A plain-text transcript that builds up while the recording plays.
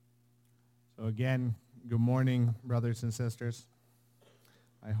So again, good morning, brothers and sisters.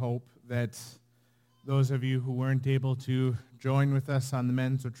 I hope that those of you who weren't able to join with us on the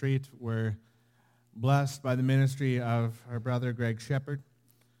men's retreat were blessed by the ministry of our brother Greg Shepard.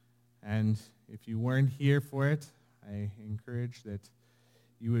 And if you weren't here for it, I encourage that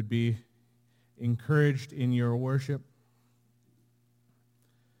you would be encouraged in your worship.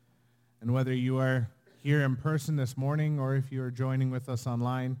 And whether you are here in person this morning or if you are joining with us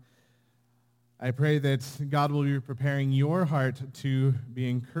online, I pray that God will be preparing your heart to be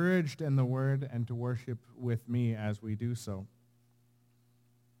encouraged in the Word and to worship with me as we do so.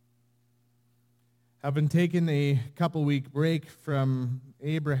 Having taken a couple-week break from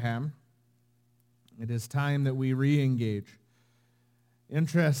Abraham, it is time that we re-engage.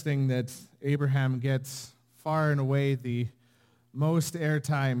 Interesting that Abraham gets far and away the most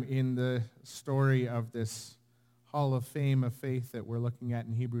airtime in the story of this Hall of Fame of faith that we're looking at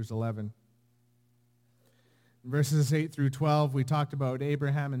in Hebrews 11. In verses 8 through 12, we talked about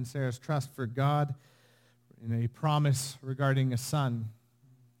Abraham and Sarah's trust for God in a promise regarding a son,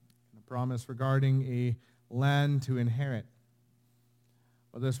 a promise regarding a land to inherit.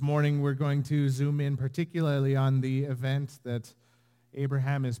 Well, this morning we're going to zoom in particularly on the event that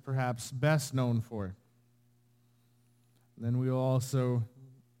Abraham is perhaps best known for. And then we will also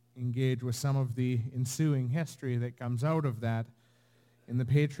engage with some of the ensuing history that comes out of that in the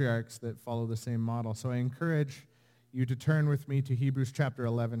patriarchs that follow the same model. So I encourage you to turn with me to Hebrews chapter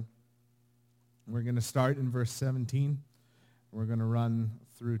 11. We're going to start in verse 17, and we're going to run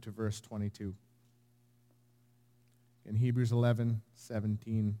through to verse 22. In Hebrews 11,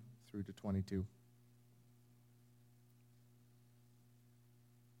 17 through to 22.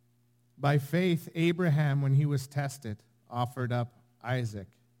 By faith, Abraham, when he was tested, offered up Isaac.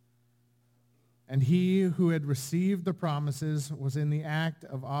 And he who had received the promises was in the act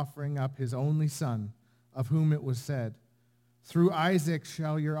of offering up his only son, of whom it was said, "Through Isaac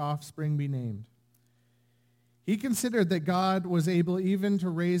shall your offspring be named." He considered that God was able even to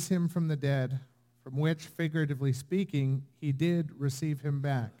raise him from the dead, from which, figuratively speaking, he did receive him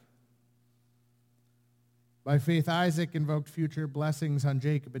back. By faith, Isaac invoked future blessings on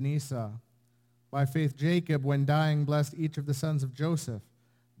Jacob and Esau. By faith, Jacob, when dying, blessed each of the sons of Joseph,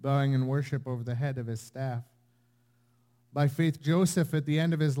 bowing in worship over the head of his staff. By faith, Joseph, at the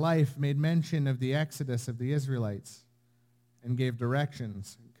end of his life, made mention of the exodus of the Israelites and gave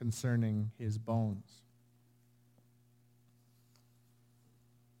directions concerning his bones.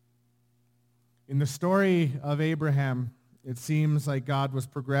 In the story of Abraham, it seems like God was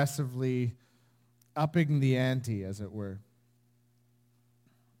progressively upping the ante, as it were.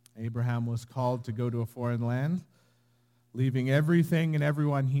 Abraham was called to go to a foreign land, leaving everything and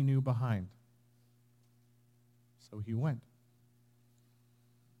everyone he knew behind. So he went.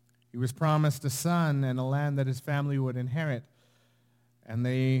 He was promised a son and a land that his family would inherit. And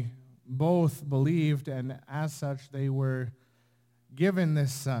they both believed, and as such, they were given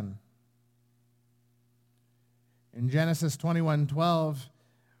this son. In Genesis 21:12,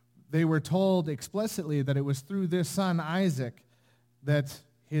 they were told explicitly that it was through this son, Isaac, that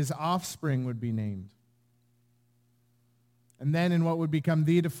his offspring would be named. And then in what would become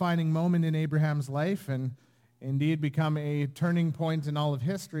the defining moment in Abraham's life, and indeed become a turning point in all of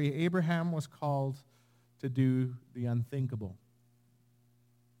history, Abraham was called to do the unthinkable.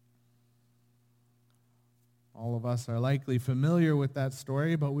 All of us are likely familiar with that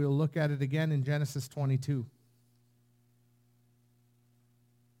story, but we'll look at it again in Genesis 22.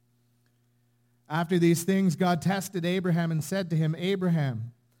 After these things, God tested Abraham and said to him,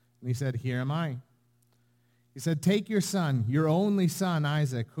 "Abraham." And he said, "Here am I." He said, "Take your son, your only son,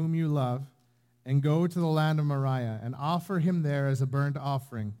 Isaac, whom you love, and go to the land of Moriah, and offer him there as a burnt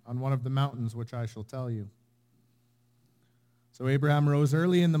offering on one of the mountains which I shall tell you." So Abraham rose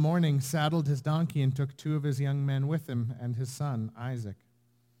early in the morning, saddled his donkey, and took 2 of his young men with him and his son, Isaac.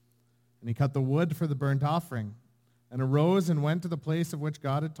 And he cut the wood for the burnt offering, and arose and went to the place of which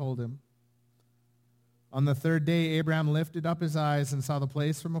God had told him. On the 3rd day, Abraham lifted up his eyes and saw the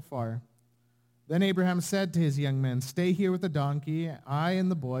place from afar. Then Abraham said to his young men, "Stay here with the donkey. I and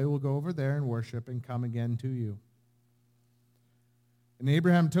the boy will go over there and worship and come again to you." And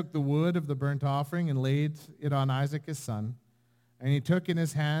Abraham took the wood of the burnt offering and laid it on Isaac his son. And he took in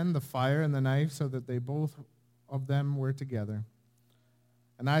his hand the fire and the knife, so that they both of them were together.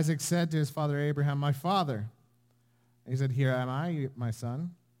 And Isaac said to his father Abraham, "My father." And he said, "Here am I, my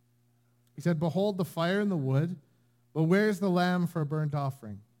son." He said, "Behold the fire and the wood, but where is the lamb for a burnt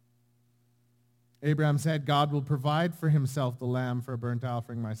offering?" Abraham said, "God will provide for himself the lamb for a burnt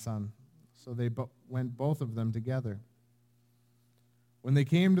offering, my son." So they went both of them together. When they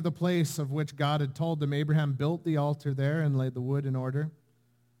came to the place of which God had told them, Abraham built the altar there and laid the wood in order.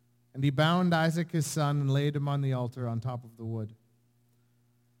 And he bound Isaac his son and laid him on the altar on top of the wood.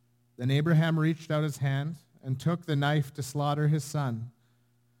 Then Abraham reached out his hand and took the knife to slaughter his son.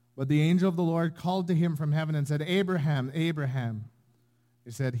 But the angel of the Lord called to him from heaven and said, Abraham, Abraham.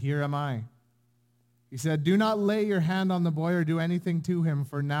 He said, Here am I. He said, Do not lay your hand on the boy or do anything to him,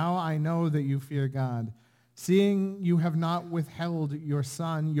 for now I know that you fear God, seeing you have not withheld your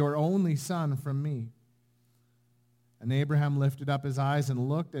son, your only son, from me. And Abraham lifted up his eyes and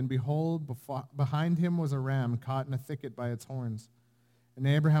looked, and behold, behind him was a ram caught in a thicket by its horns. And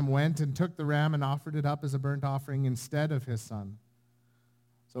Abraham went and took the ram and offered it up as a burnt offering instead of his son.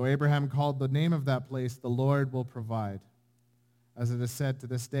 So Abraham called the name of that place, The Lord Will Provide. As it is said to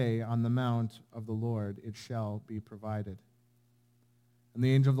this day, On the mount of the Lord it shall be provided. And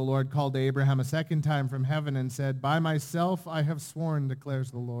the angel of the Lord called to Abraham a second time from heaven and said, By myself I have sworn,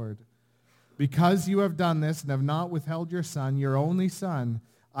 declares the Lord. Because you have done this and have not withheld your son, your only son,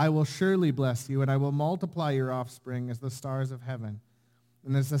 I will surely bless you, and I will multiply your offspring as the stars of heaven,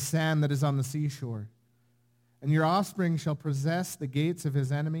 and as the sand that is on the seashore. And your offspring shall possess the gates of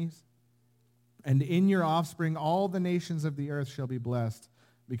his enemies, and in your offspring all the nations of the earth shall be blessed,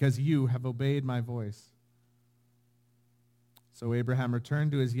 because you have obeyed my voice. So Abraham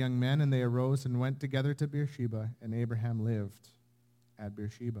returned to his young men, and they arose and went together to Beersheba, and Abraham lived at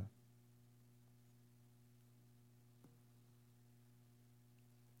Beersheba.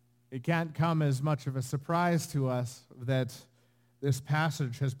 It can't come as much of a surprise to us that this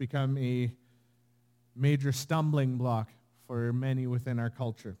passage has become a major stumbling block for many within our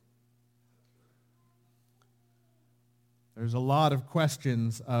culture. There's a lot of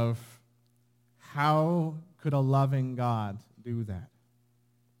questions of how could a loving God do that?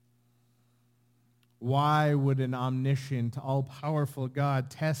 Why would an omniscient, all-powerful God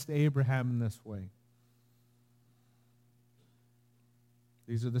test Abraham in this way?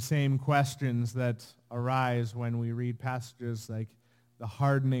 These are the same questions that arise when we read passages like the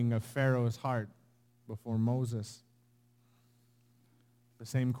hardening of Pharaoh's heart before Moses. The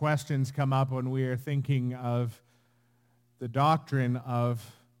same questions come up when we are thinking of the doctrine of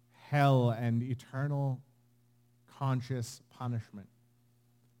hell and eternal conscious punishment.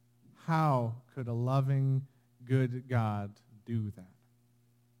 How could a loving, good God do that?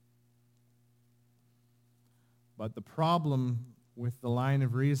 But the problem with the line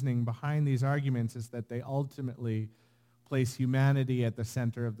of reasoning behind these arguments is that they ultimately place humanity at the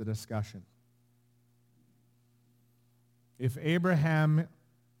center of the discussion. If Abraham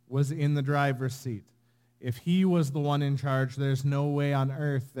was in the driver's seat, if he was the one in charge, there's no way on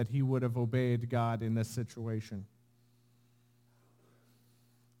earth that he would have obeyed God in this situation.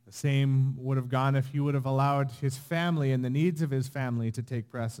 The same would have gone if he would have allowed his family and the needs of his family to take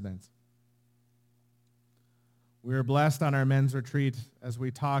precedence. We were blessed on our men's retreat as we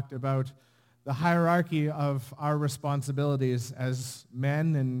talked about the hierarchy of our responsibilities as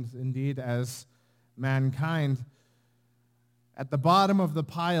men and indeed as mankind. At the bottom of the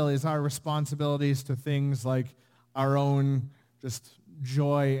pile is our responsibilities to things like our own just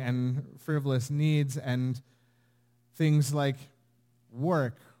joy and frivolous needs, and things like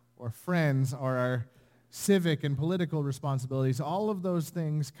work or friends or our civic and political responsibilities. All of those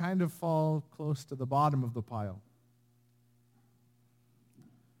things kind of fall close to the bottom of the pile.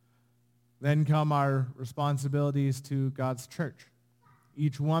 Then come our responsibilities to God's church.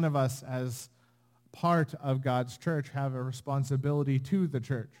 Each one of us as part of God's church have a responsibility to the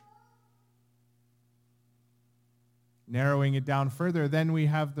church. Narrowing it down further, then we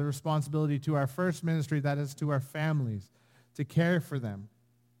have the responsibility to our first ministry, that is to our families, to care for them.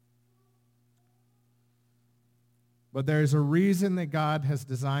 But there is a reason that God has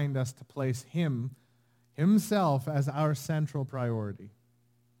designed us to place himself as our central priority.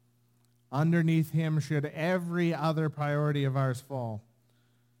 Underneath him should every other priority of ours fall.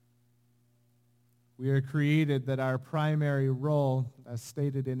 We are created that our primary role, as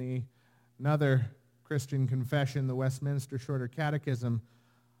stated in another Christian confession, the Westminster Shorter Catechism,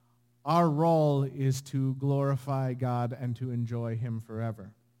 our role is to glorify God and to enjoy him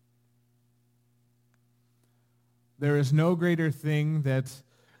forever. There is no greater thing that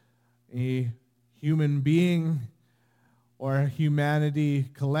a human being or humanity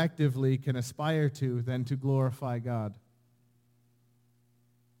collectively can aspire to than to glorify God.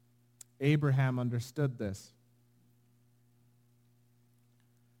 Abraham understood this.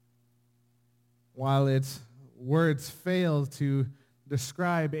 While its words fail to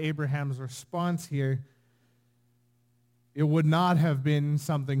describe Abraham's response here, it would not have been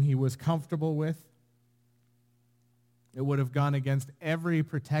something he was comfortable with. It would have gone against every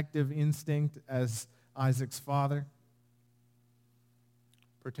protective instinct as Isaac's father.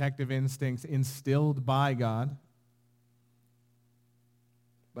 Protective instincts instilled by God.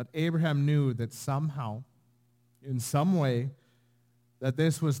 But Abraham knew that somehow, in some way, that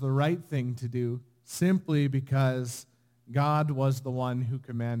this was the right thing to do simply because God was the one who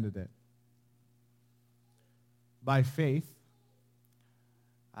commanded it. By faith,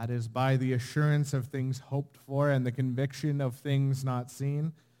 that is, by the assurance of things hoped for and the conviction of things not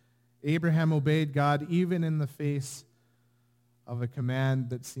seen, Abraham obeyed God even in the face of a command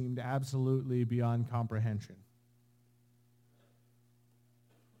that seemed absolutely beyond comprehension.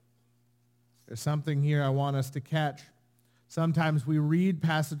 There's something here I want us to catch. Sometimes we read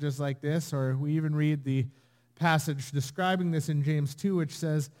passages like this, or we even read the passage describing this in James 2, which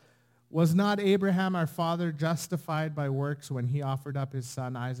says, "Was not Abraham our father justified by works when he offered up his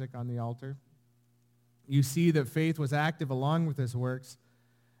son Isaac on the altar?" You see that faith was active along with his works,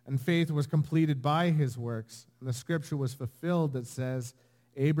 and faith was completed by his works. And the scripture was fulfilled that says,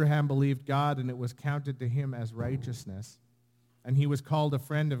 "Abraham believed God, and it was counted to him as righteousness, and he was called a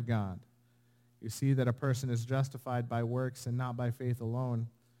friend of God." You see that a person is justified by works and not by faith alone.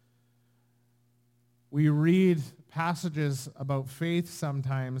 We read passages about faith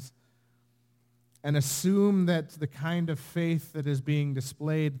sometimes and assume that the kind of faith that is being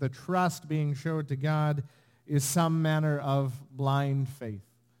displayed, the trust being showed to God, is some manner of blind faith.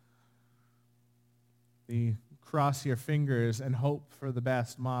 The cross your fingers and hope for the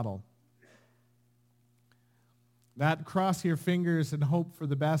best model. That cross your fingers and hope for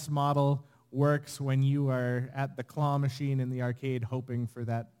the best model works when you are at the claw machine in the arcade hoping for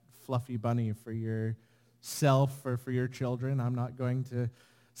that fluffy bunny for yourself or for your children. I'm not going to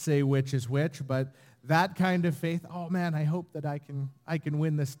say which is which, but that kind of faith, oh man, I hope that I can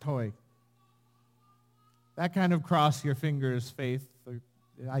win this toy. That kind of cross your fingers faith,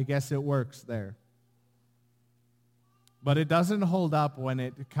 I guess it works there. But it doesn't hold up when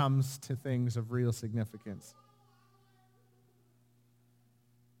it comes to things of real significance.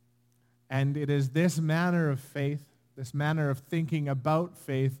 And it is this manner of faith, this manner of thinking about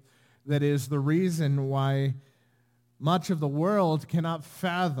faith, that is the reason why much of the world cannot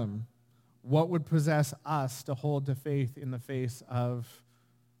fathom what would possess us to hold to faith in the face of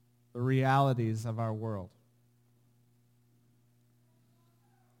the realities of our world.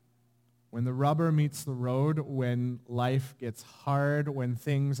 When the rubber meets the road, when life gets hard, when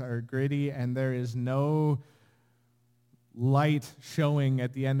things are gritty and there is no light showing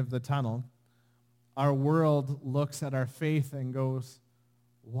at the end of the tunnel, our world looks at our faith and goes,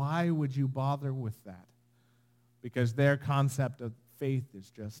 why would you bother with that? Because their concept of faith is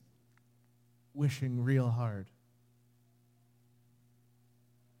just wishing real hard.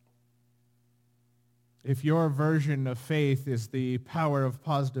 If your version of faith is the power of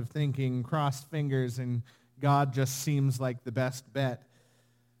positive thinking, crossed fingers, and God just seems like the best bet,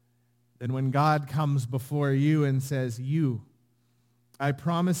 then when God comes before you and says, I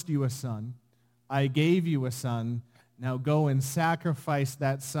promised you a son, I gave you a son, now go and sacrifice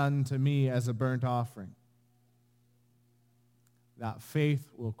that son to me as a burnt offering, that faith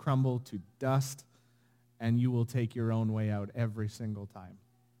will crumble to dust, and you will take your own way out every single time.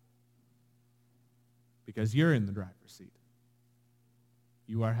 Because you're in the driver's seat.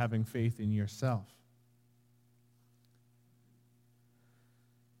 You are having faith in yourself.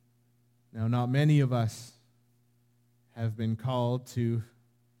 Now, not many of us have been called to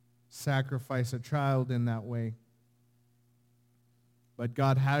sacrifice a child in that way. But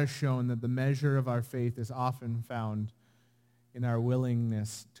God has shown that the measure of our faith is often found in our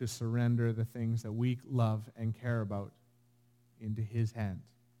willingness to surrender the things that we love and care about into His hands,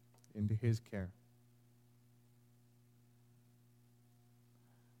 into His care.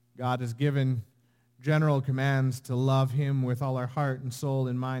 God has given general commands to love Him with all our heart and soul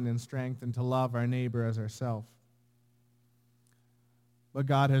and mind and strength, and to love our neighbor as ourselves. But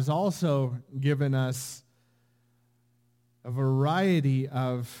God has also given us a variety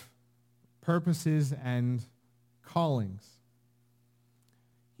of purposes and callings.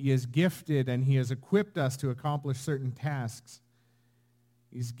 He has gifted and He has equipped us to accomplish certain tasks.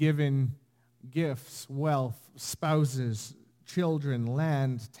 He's given gifts, wealth, spouses, children,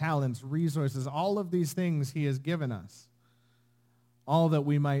 land, talents, resources, all of these things He has given us, all that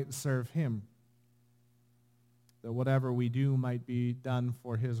we might serve Him, that whatever we do might be done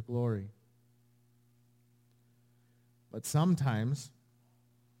for His glory. But sometimes,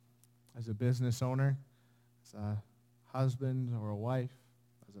 as a business owner, as a husband or a wife,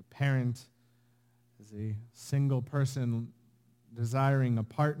 as a parent, as a single person desiring a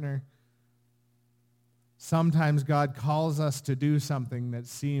partner, Sometimes God calls us to do something that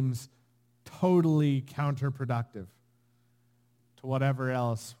seems totally counterproductive to whatever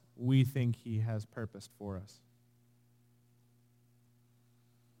else we think he has purposed for us.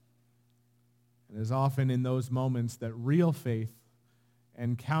 It is often in those moments that real faith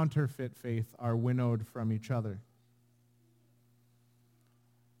and counterfeit faith are winnowed from each other.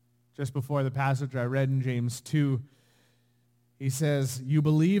 Just before the passage I read in James 2, he says, "You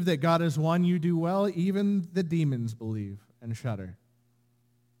believe that God is one, you do well. Even the demons believe and shudder."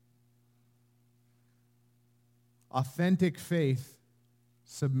 Authentic faith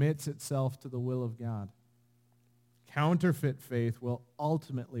submits itself to the will of God. Counterfeit faith will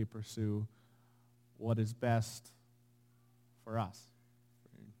ultimately pursue what is best for us.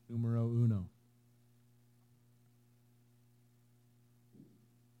 Numero uno.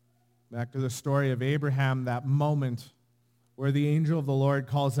 Back to the story of Abraham, that moment where the angel of the Lord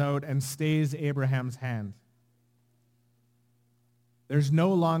calls out and stays Abraham's hand. There's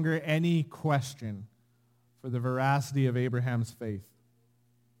no longer any question for the veracity of Abraham's faith.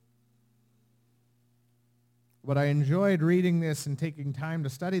 But I enjoyed reading this and taking time to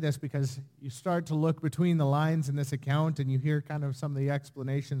study this because you start to look between the lines in this account and you hear kind of some of the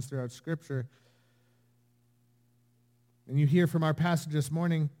explanations throughout Scripture. And you hear from our passage this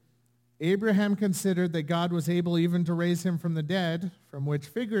morning, Abraham considered that God was able even to raise him from the dead, from which,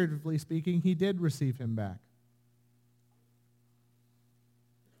 figuratively speaking, he did receive him back.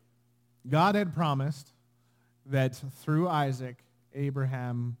 God had promised that through Isaac,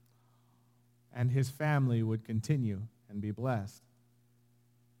 Abraham and his family would continue and be blessed.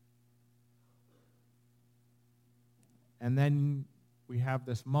 And then we have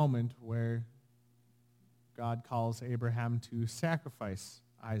this moment where God calls Abraham to sacrifice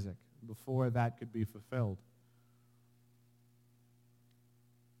Isaac before that could be fulfilled.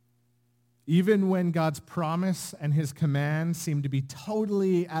 Even when God's promise and his command seem to be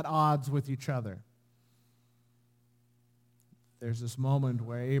totally at odds with each other, there's this moment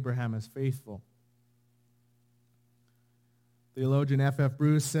where Abraham is faithful. Theologian F.F.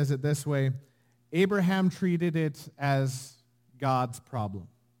 Bruce says it this way: Abraham treated it as God's problem.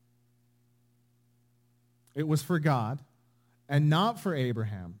 It was for God and not for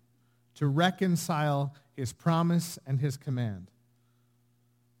Abraham to reconcile his promise and his command.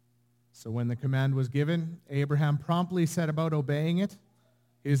 So when the command was given, Abraham promptly set about obeying it.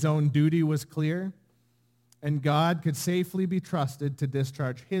 His own duty was clear, and God could safely be trusted to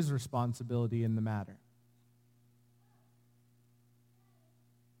discharge his responsibility in the matter.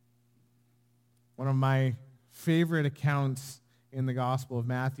 One of my favorite accounts in the Gospel of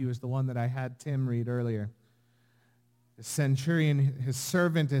Matthew is the one that I had Tim read earlier. The centurion, his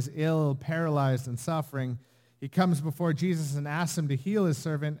servant, is ill, paralyzed, and suffering. He comes before Jesus and asks him to heal his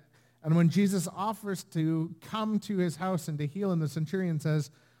servant. And when Jesus offers to come to his house and to heal him, the centurion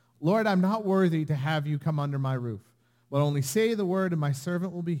says, "Lord, I'm not worthy to have you come under my roof, but only say the word and my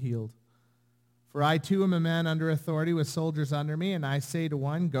servant will be healed. For I too am a man under authority with soldiers under me, and I say to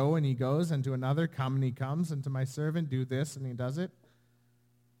one, go, and he goes, and to another, come, and he comes, and to my servant, do this, and he does it."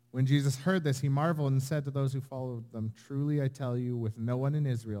 When Jesus heard this, he marveled and said to those who followed them, "Truly I tell you, with no one in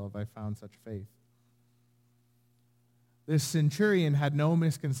Israel have I found such faith." This centurion had no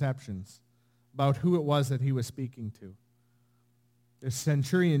misconceptions about who it was that he was speaking to. This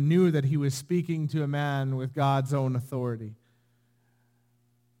centurion knew that he was speaking to a man with God's own authority.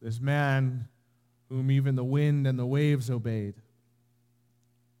 This man whom even the wind and the waves obeyed.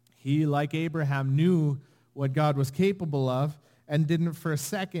 He, like Abraham, knew what God was capable of and didn't for a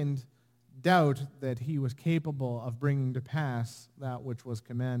second doubt that he was capable of bringing to pass that which was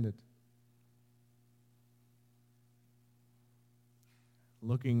commanded.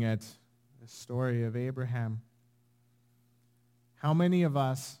 Looking at the story of Abraham, how many of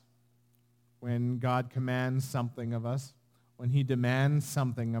us, when God commands something of us, when he demands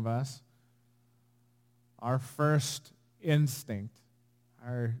something of us, our first instinct,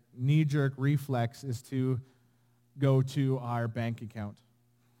 our knee-jerk reflex is to go to our bank account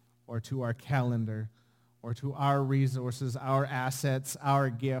or to our calendar or to our resources, our assets,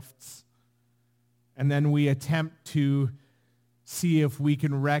 our gifts, and then we attempt to see if we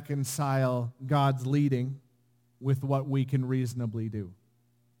can reconcile God's leading with what we can reasonably do.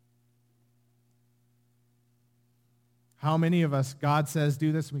 How many of us, God says,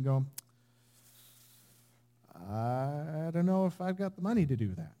 do this, and we go, I don't know if I've got the money to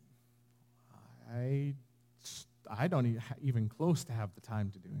do that. I don't even close to have the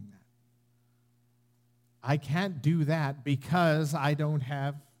time to doing that. I can't do that because I don't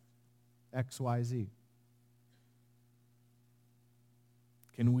have X, Y, Z.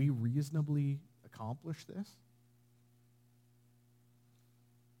 Can we reasonably accomplish this?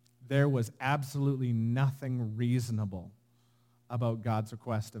 There was absolutely nothing reasonable about God's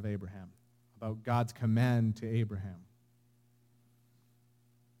request of Abraham, about God's command to Abraham.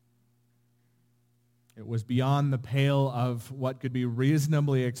 It was beyond the pale of what could be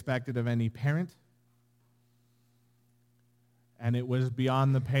reasonably expected of any parent. And it was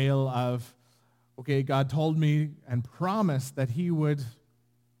beyond the pale of, okay, God told me and promised that he would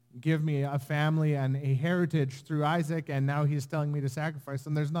give me a family and a heritage through Isaac, and now he's telling me to sacrifice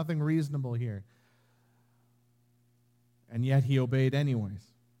them. There's nothing reasonable here. And yet he obeyed anyways.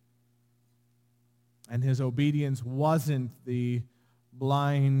 And his obedience wasn't the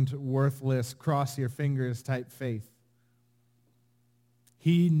blind, worthless, cross your fingers type faith.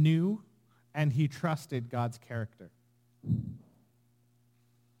 He knew and he trusted God's character.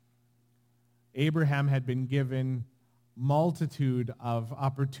 Abraham had been given multitude of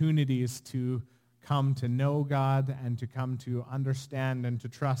opportunities to come to know God and to come to understand and to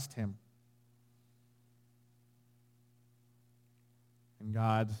trust him. And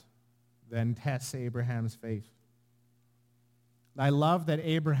God then tests Abraham's faith. I love that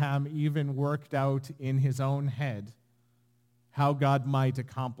Abraham even worked out in his own head how God might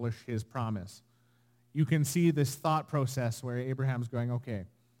accomplish his promise. You can see this thought process where Abraham's going, okay,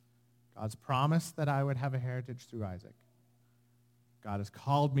 God's promised that I would have a heritage through Isaac. God has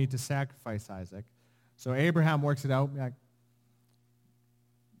called me to sacrifice Isaac. So Abraham works it out. Like,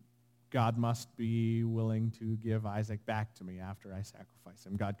 God must be willing to give Isaac back to me after I sacrifice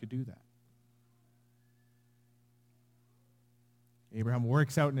him. God could do that. Abraham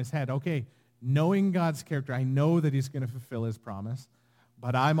works out in his head, okay, knowing God's character, I know that he's going to fulfill his promise,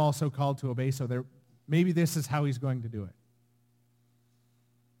 but I'm also called to obey, so maybe this is how he's going to do it.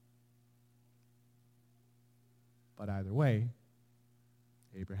 But either way,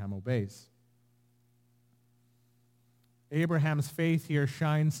 Abraham obeys. Abraham's faith here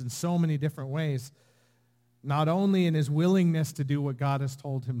shines in so many different ways, not only in his willingness to do what God has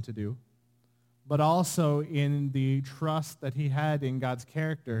told him to do, but also in the trust that he had in God's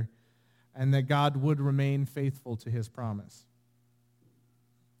character and that God would remain faithful to his promise.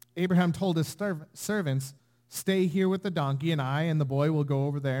 Abraham told his servants, stay here with the donkey, and I and the boy will go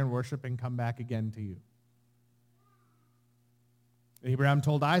over there and worship and come back again to you. Abraham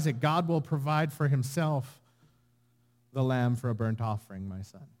told Isaac, God will provide for himself the lamb for a burnt offering, my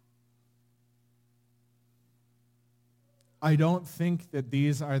son. I don't think that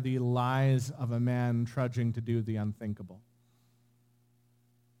these are the lies of a man trudging to do the unthinkable.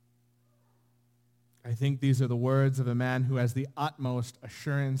 I think these are the words of a man who has the utmost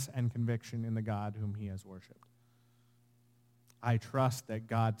assurance and conviction in the God whom he has worshipped. I trust that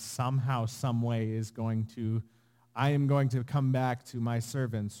God somehow, some way I am going to come back to my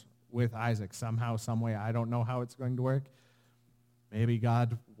servants with Isaac somehow, some way. I don't know how it's going to work. Maybe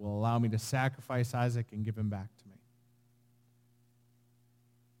God will allow me to sacrifice Isaac and give him back to me.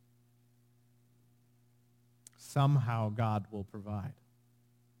 Somehow God will provide.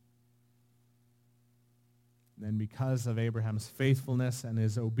 Then because of Abraham's faithfulness and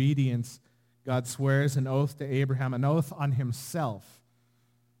his obedience, God swears an oath to Abraham, an oath on himself,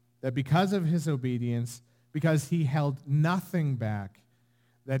 that because of his obedience, because he held nothing back,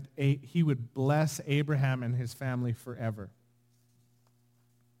 that he would bless Abraham and his family forever.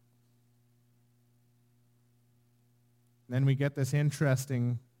 Then we get this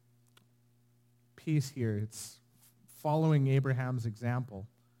interesting piece here. It's following Abraham's example.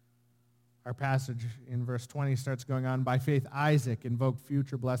 Our passage in verse 20 starts going on, by faith Isaac invoked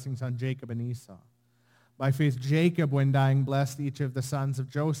future blessings on Jacob and Esau. By faith Jacob, when dying, blessed each of the sons of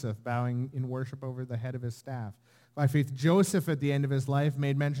Joseph, bowing in worship over the head of his staff. By faith Joseph, at the end of his life,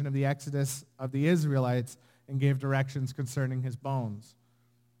 made mention of the exodus of the Israelites and gave directions concerning his bones.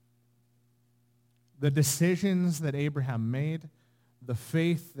 The decisions that Abraham made, the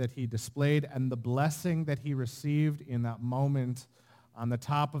faith that he displayed, and the blessing that he received in that moment on the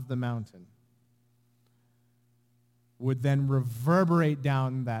top of the mountain would then reverberate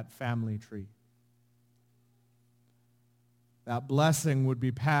down that family tree. That blessing would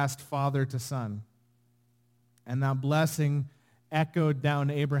be passed father to son. And that blessing echoed down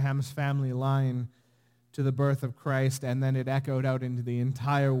Abraham's family line to the birth of Christ, and then it echoed out into the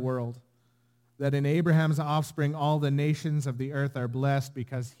entire world. That in Abraham's offspring, all the nations of the earth are blessed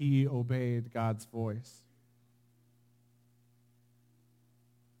because he obeyed God's voice.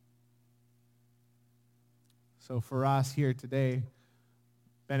 So for us here today,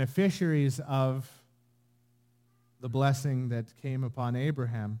 beneficiaries of the blessing that came upon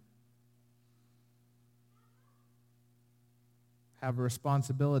Abraham, have a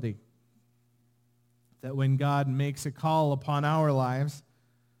responsibility. that when God makes a call upon our lives,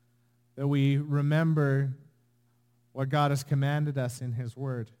 that we remember what God has commanded us in his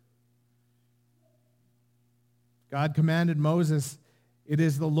word. God commanded Moses, "It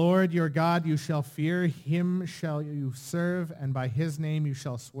is the Lord your God you shall fear, him shall you serve, and by his name you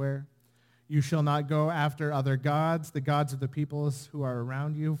shall swear. You shall not go after other gods, the gods of the peoples who are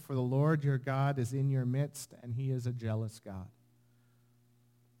around you, for the Lord your God is in your midst, and he is a jealous God."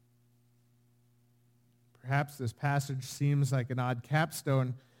 Perhaps this passage seems like an odd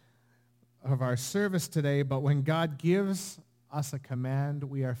capstone of our service today, but when God gives us a command,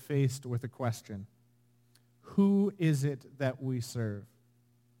 we are faced with a question. Who is it that we serve?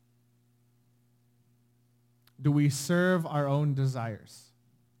 Do we serve our own desires?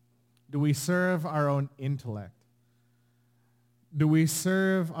 Do we serve our own intellect? Do we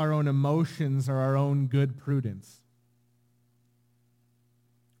serve our own emotions or our own good prudence?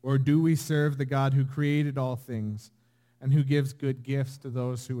 Or do we serve the God who created all things and who gives good gifts to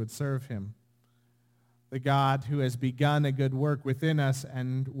those who would serve him? The God who has begun a good work within us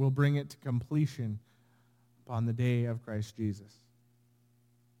and will bring it to completion upon the day of Christ Jesus.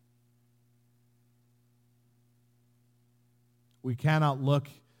 We cannot look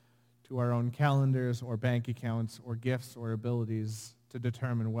to our own calendars or bank accounts or gifts or abilities to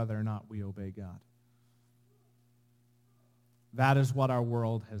determine whether or not we obey God. That is what our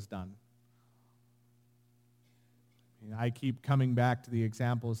world has done. I keep coming back to the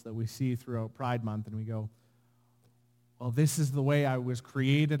examples that we see throughout Pride Month, and we go, well, this is the way I was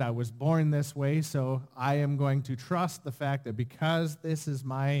created. I was born this way, so I am going to trust the fact that because this is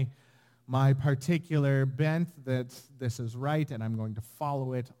my particular bent, that this is right, and I'm going to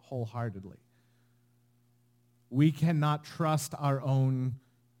follow it wholeheartedly. We cannot trust our own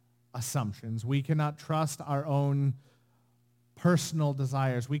assumptions. We cannot trust our own personal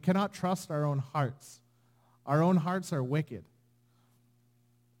desires. We cannot trust our own hearts. Our own hearts are wicked.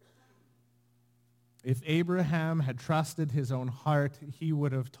 If Abraham had trusted his own heart, he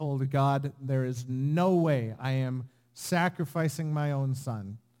would have told God, there is no way I am sacrificing my own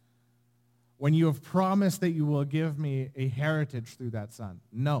son when you have promised that you will give me a heritage through that son.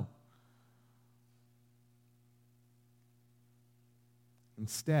 No.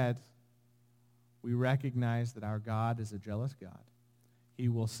 Instead, we recognize that our God is a jealous God. He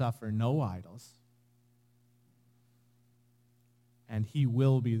will suffer no idols, and he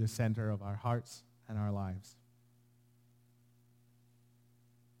will be the center of our hearts and our lives.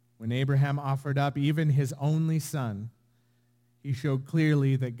 When Abraham offered up even his only son, he showed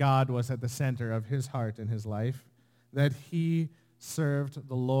clearly that God was at the center of his heart and his life, that he served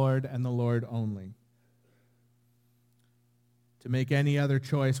the Lord and the Lord only. To make any other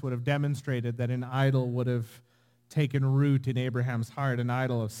choice would have demonstrated that an idol would have taken root in Abraham's heart, an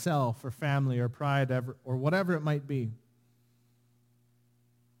idol of self or family or pride or whatever it might be.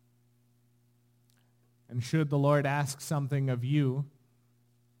 And should the Lord ask something of you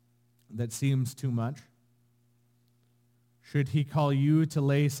that seems too much, should he call you to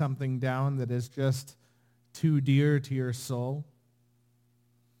lay something down that is just too dear to your soul,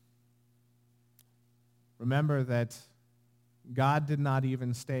 remember that God did not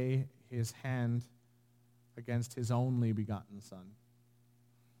even stay his hand against his only begotten son.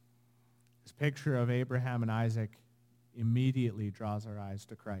 This picture of Abraham and Isaac immediately draws our eyes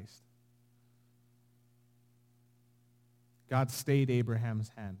to Christ. God stayed Abraham's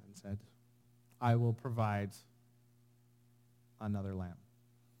hand and said, I will provide another lamb.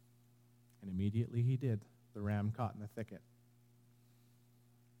 And immediately he did. The ram caught in the thicket.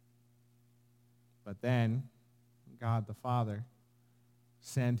 But then God the Father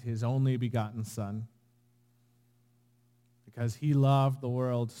sent his only begotten Son because he loved the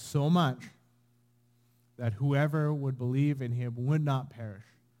world so much that whoever would believe in him would not perish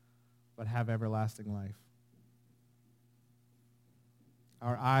but have everlasting life.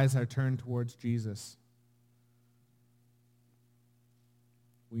 Our eyes are turned towards Jesus.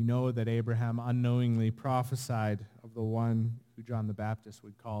 We know that Abraham unknowingly prophesied of the one who John the Baptist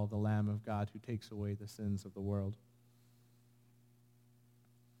would call the Lamb of God who takes away the sins of the world.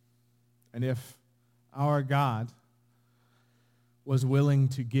 And if our God was willing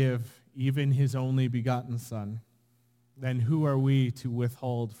to give even his only begotten Son, then who are we to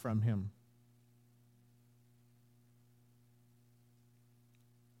withhold from him?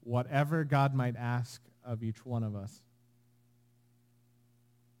 Whatever God might ask of each one of us,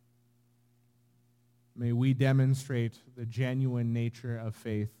 may we demonstrate the genuine nature of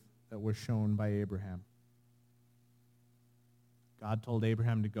faith that was shown by Abraham. God told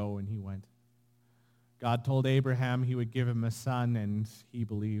Abraham to go, and he went. God told Abraham he would give him a son, and he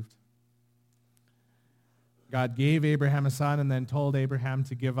believed. God gave Abraham a son and then told Abraham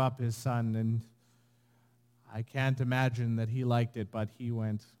to give up his son. And I can't imagine that he liked it, but he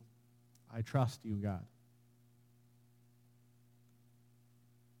went, I trust you, God.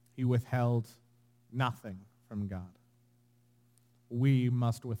 He withheld nothing from God. We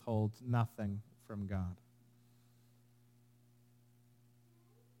must withhold nothing from God.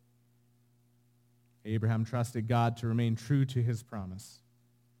 Abraham trusted God to remain true to his promise,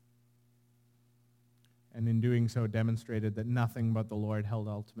 and in doing so demonstrated that nothing but the Lord held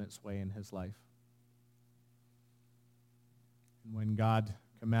ultimate sway in his life. And when God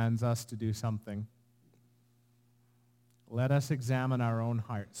commands us to do something, let us examine our own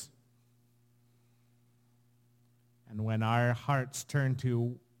hearts. And when our hearts turn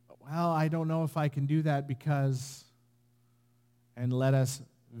to, well, I don't know if I can do that because, and let us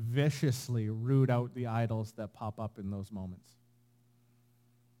viciously root out the idols that pop up in those moments.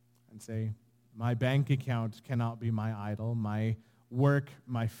 And say, my bank account cannot be my idol. My work,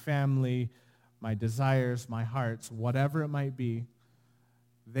 my family, my desires, my hearts, whatever it might be,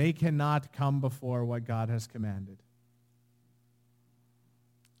 they cannot come before what God has commanded.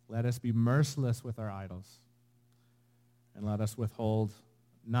 Let us be merciless with our idols, and let us withhold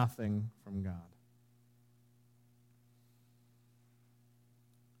nothing from God.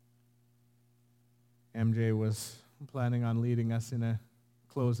 MJ was planning on leading us in a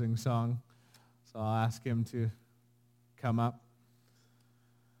closing song, so I'll ask him to come up.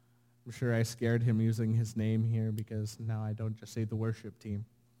 I'm sure I scared him using his name here because now I don't just say the worship team.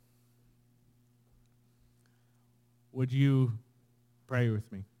 Would you pray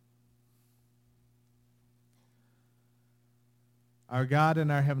with me? Our God and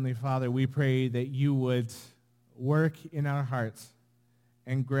our Heavenly Father, we pray that you would work in our hearts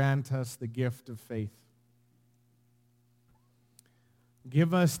and grant us the gift of faith.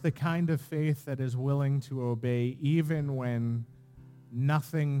 Give us the kind of faith that is willing to obey even when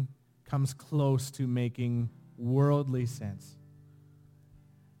nothing comes close to making worldly sense.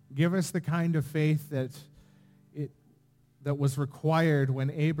 Give us the kind of faith that was required when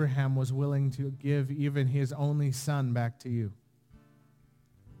Abraham was willing to give even his only son back to you.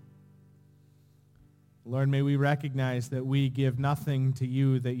 Lord, may we recognize that we give nothing to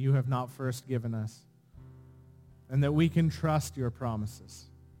you that you have not first given us, and that we can trust your promises,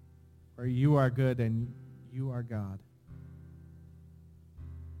 for you are good and you are God.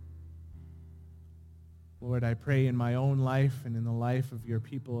 Lord, I pray in my own life and in the life of your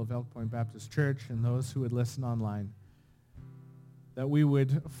people of Elk Point Baptist Church and those who would listen online, that we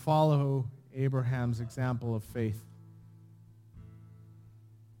would follow Abraham's example of faith.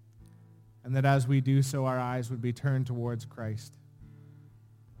 And that as we do so, our eyes would be turned towards Christ.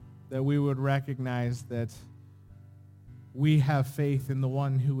 That we would recognize that we have faith in the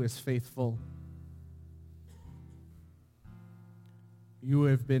one who is faithful. You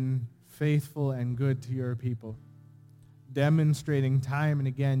have been faithful and good to your people, demonstrating time and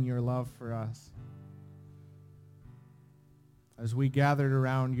again your love for us. As we gathered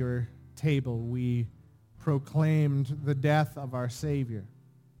around your table, we proclaimed the death of our Savior.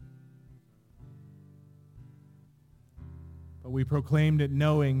 But we proclaimed it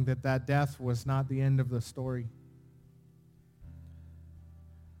knowing that that death was not the end of the story,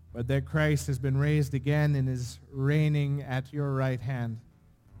 but that Christ has been raised again and is reigning at your right hand.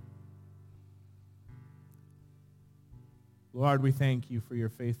 Lord, we thank you for your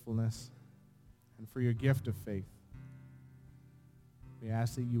faithfulness and for your gift of faith. We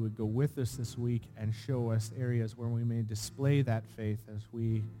ask that you would go with us this week and show us areas where we may display that faith as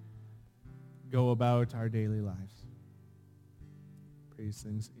we go about our daily lives. Praise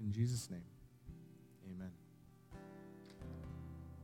things in Jesus' name. Amen.